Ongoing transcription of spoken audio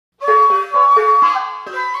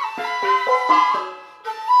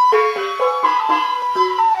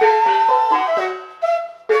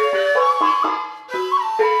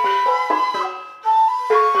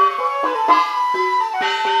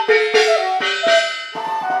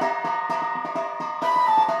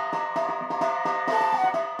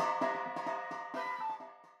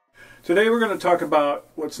Today we're going to talk about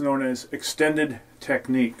what's known as extended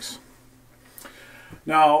techniques.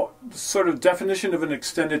 Now, the sort of definition of an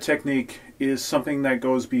extended technique is something that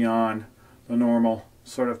goes beyond the normal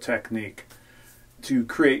sort of technique to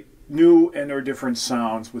create new and or different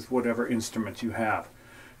sounds with whatever instrument you have.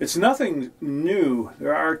 It's nothing new.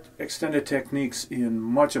 There are extended techniques in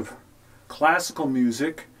much of classical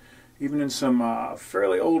music, even in some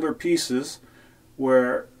fairly older pieces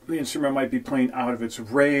where the instrument might be playing out of its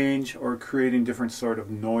range or creating different sort of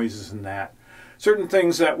noises in that. Certain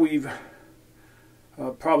things that we've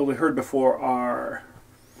probably heard before are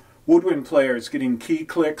woodwind players getting key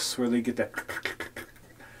clicks where they get that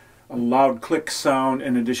a loud click sound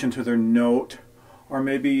in addition to their note, or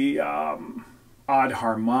maybe odd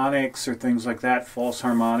harmonics or things like that, false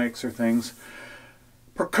harmonics or things.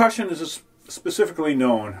 Percussion is specifically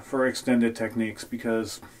known for extended techniques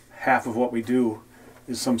because half of what we do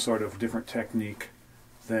is some sort of different technique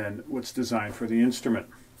than what's designed for the instrument.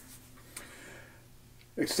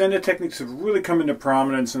 Extended techniques have really come into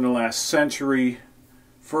prominence in the last century,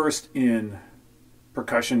 first in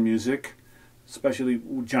percussion music, especially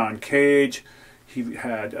John Cage. He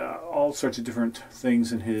had all sorts of different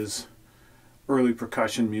things in his early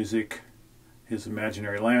percussion music, his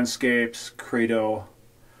imaginary landscapes, credo,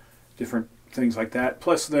 different things like that.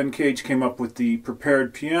 Plus then Cage came up with the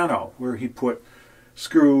prepared piano, where he put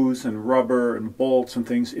screws and rubber and bolts and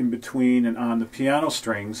things in between and on the piano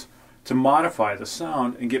strings to modify the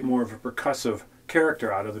sound and get more of a percussive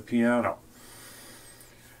character out of the piano.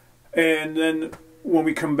 And then when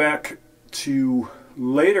we come back to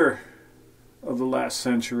later of the last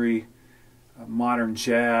century, modern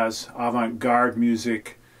jazz, avant-garde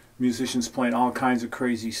music, musicians playing all kinds of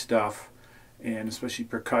crazy stuff, and especially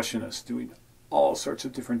percussionists doing all sorts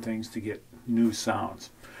of different things to get new sounds.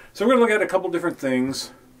 So we're going to look at a couple different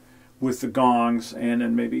things with the gongs and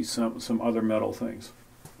then maybe some other metal things.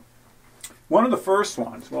 One of the first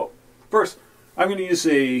ones, well, first I'm going to use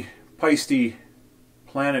a Paiste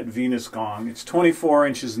Planet Venus gong. It's 24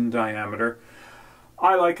 inches in diameter.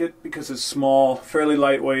 I like it because it's small, fairly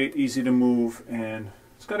lightweight, easy to move, and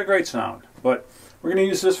it's got a great sound. But we're going to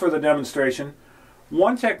use this for the demonstration.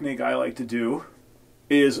 One technique I like to do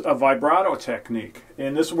is a vibrato technique,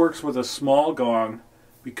 and this works with a small gong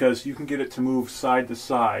because you can get it to move side to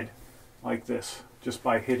side like this just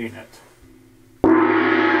by hitting it.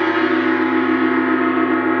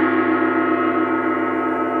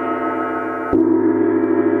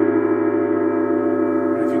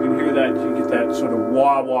 And if you can hear that, you get that sort of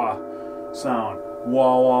wah-wah sound.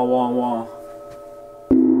 Wah-wah-wah-wah.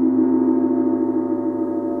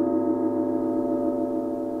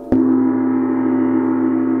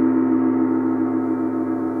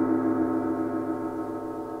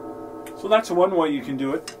 So that's one way you can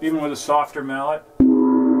do it, even with a softer mallet.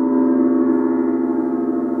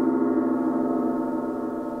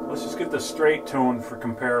 Let's just get the straight tone for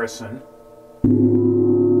comparison.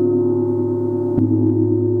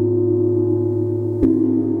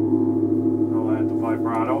 I'll add the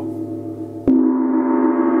vibrato.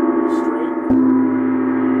 Straight.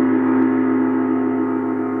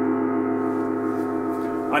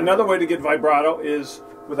 Another way to get vibrato is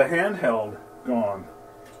with a handheld gong.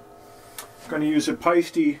 I'm going to use a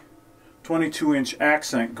Paiste 22-inch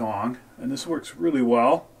accent gong, and this works really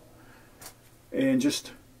well. And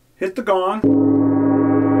just hit the gong.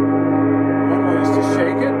 One way is to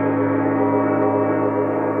shake it.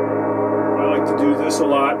 I like to do this a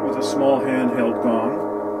lot with a small handheld gong.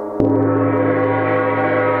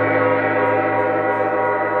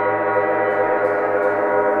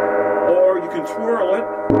 Or you can twirl it.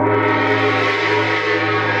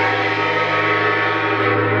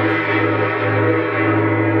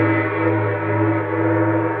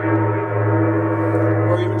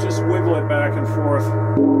 Wiggle it back and forth.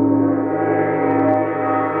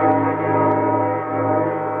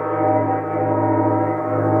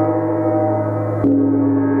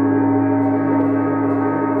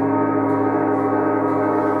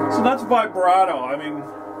 So that's vibrato. I mean,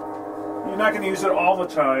 you're not going to use it all the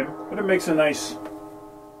time, but it makes a nice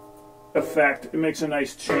effect. It makes a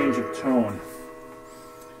nice change of tone.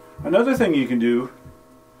 Another thing you can do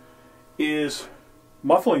is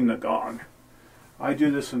muffling the gong. I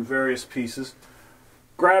do this in various pieces.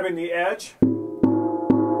 Grabbing the edge.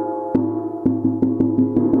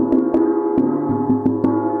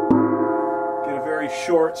 Get a very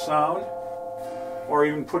short sound. Or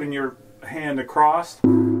even putting your hand across.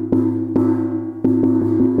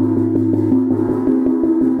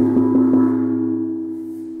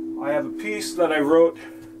 I have a piece that I wrote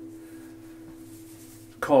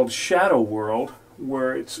called Shadow World,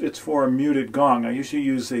 where it's for a muted gong. I usually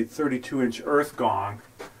use a 32-inch earth gong,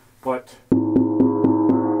 but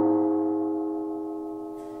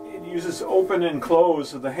it uses open and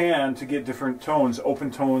close of the hand to get different tones,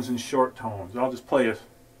 open tones and short tones. I'll just play a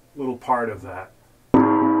little part of that.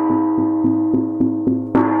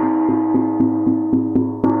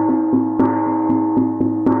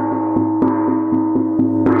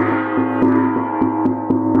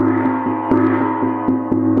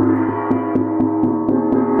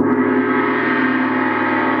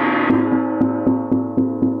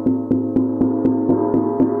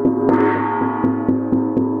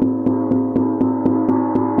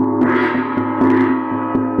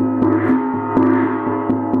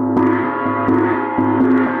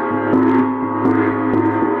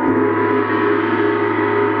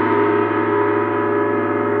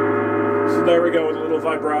 There we go with a little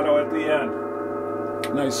vibrato at the end.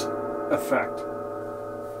 Nice effect.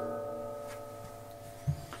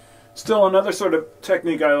 Still, another sort of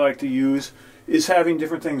technique I like to use is having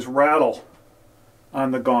different things rattle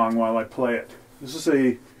on the gong while I play it. This is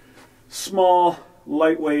a small,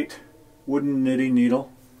 lightweight wooden knitting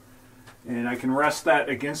needle, and I can rest that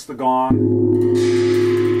against the gong.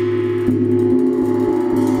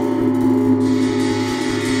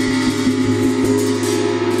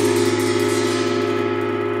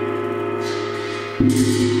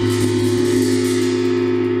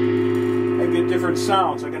 I get different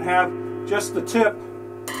sounds. I can have just the tip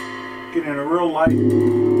getting a real light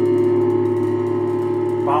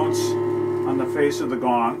bounce on the face of the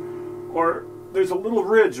gong, or there's a little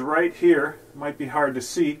ridge right here. It might be hard to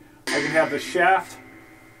see. I can have the shaft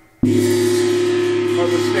of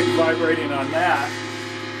the stick vibrating on that.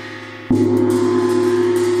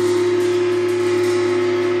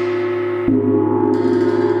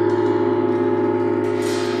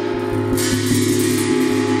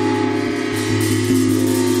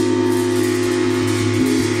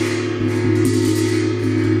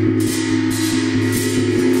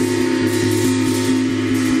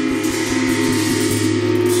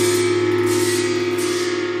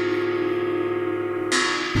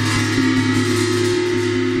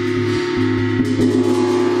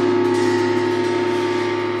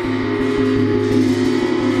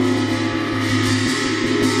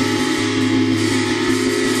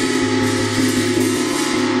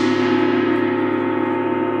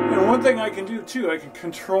 One thing I can do too, I can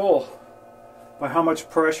control by how much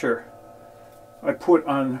pressure I put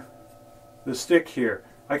on the stick here.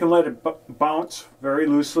 I can let it bounce very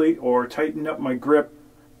loosely or tighten up my grip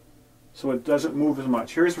so it doesn't move as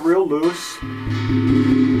much. Here's real loose.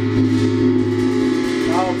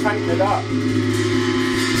 Now I'll tighten it up.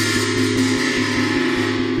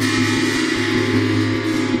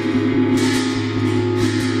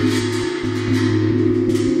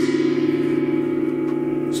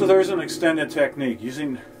 So there's an extended technique,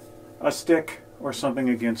 using a stick or something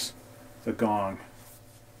against the gong.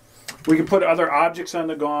 We can put other objects on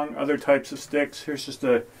the gong, other types of sticks. Here's just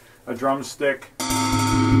a drumstick.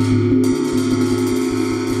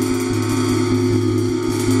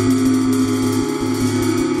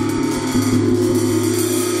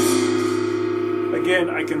 Again,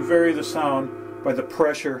 I can vary the sound by the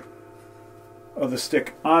pressure of the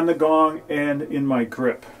stick on the gong and in my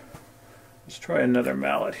grip. Let's try another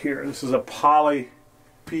mallet here. This is a poly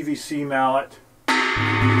PVC mallet.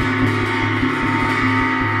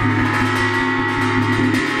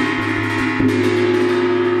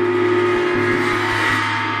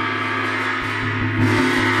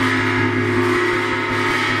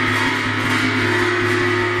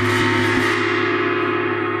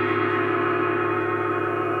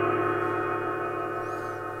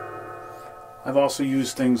 I've also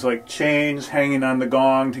used things like chains hanging on the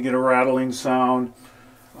gong to get a rattling sound.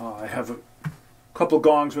 I have a couple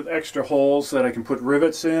gongs with extra holes that I can put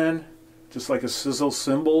rivets in, just like a sizzle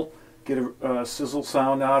cymbal, get a sizzle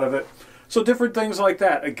sound out of it. So different things like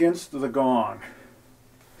that against the gong.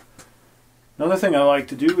 Another thing I like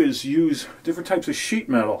to do is use different types of sheet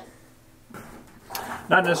metal.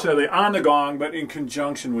 Not necessarily on the gong, but in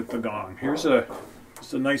conjunction with the gong. Here's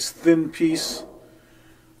just a nice thin piece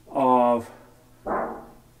of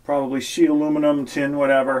probably sheet aluminum, tin,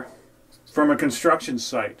 whatever, from a construction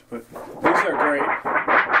site. But these are great.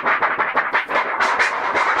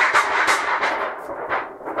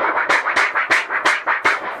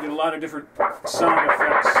 Get a lot of different sound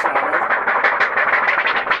effects out of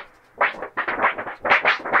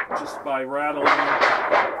it just by rattling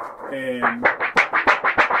and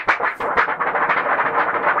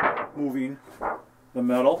moving the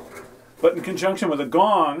metal. But in conjunction with a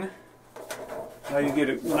gong, now you get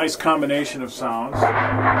a nice combination of sounds.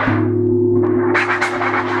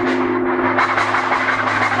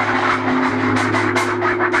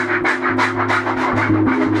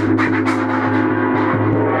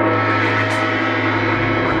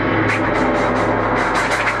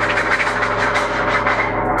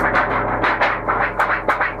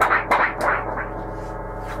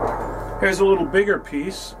 Here's a little bigger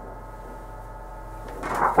piece.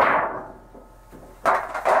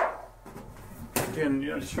 Again,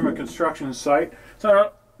 just from a construction site.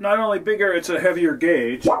 So not only bigger, it's a heavier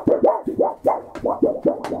gauge.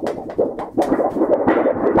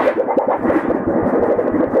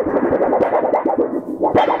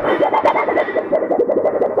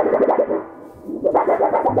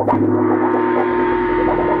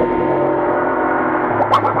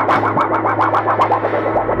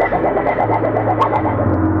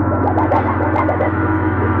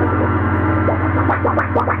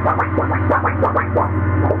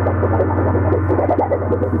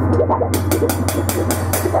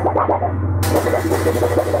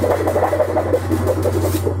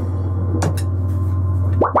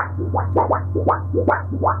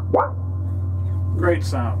 Great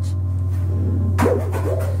sounds.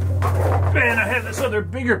 And I have this other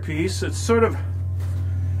bigger piece. It's sort of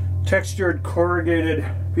textured corrugated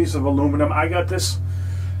piece of aluminum. I got this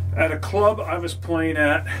at a club I was playing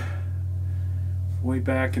at way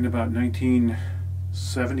back in about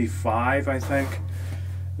 1975, I think.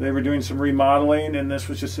 They were doing some remodeling and this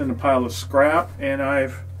was just in a pile of scrap, and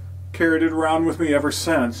I've carried it around with me ever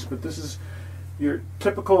since. But this is your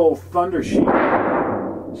typical thunder sheet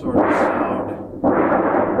sort of sound.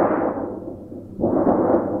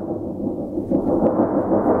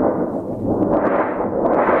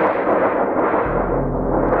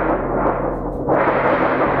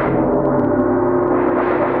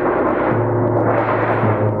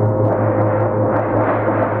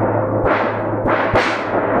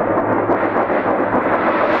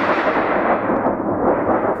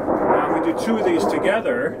 Two of these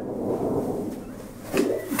together,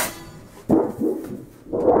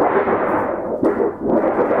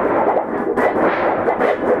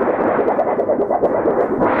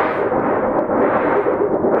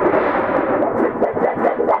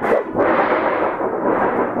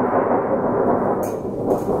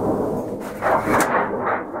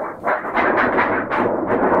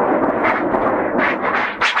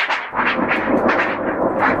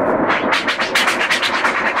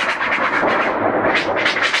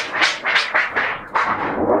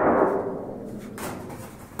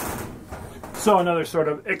 so another sort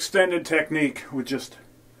of extended technique with just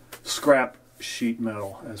scrap sheet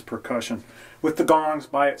metal as percussion, with the gongs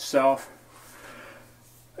by itself.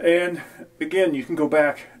 And again, you can go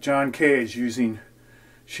back, John Cage using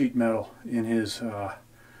sheet metal in his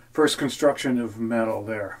first construction of metal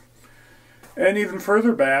there. And even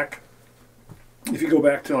further back, if you go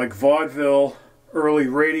back to like vaudeville, early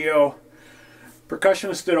radio,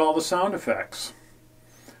 percussionists did all the sound effects.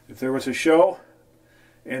 If there was a show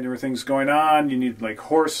and there were things going on, you needed like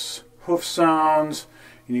horse hoof sounds,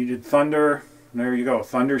 you needed thunder, and there you go,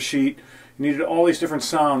 thunder sheet. You needed all these different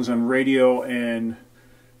sounds on radio and,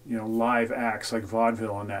 you know, live acts like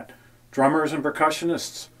vaudeville and that. Drummers and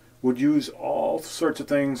percussionists would use all sorts of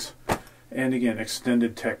things, and again,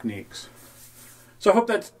 extended techniques. So I hope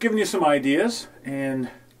that's given you some ideas,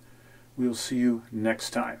 and we'll see you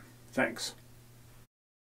next time. Thanks.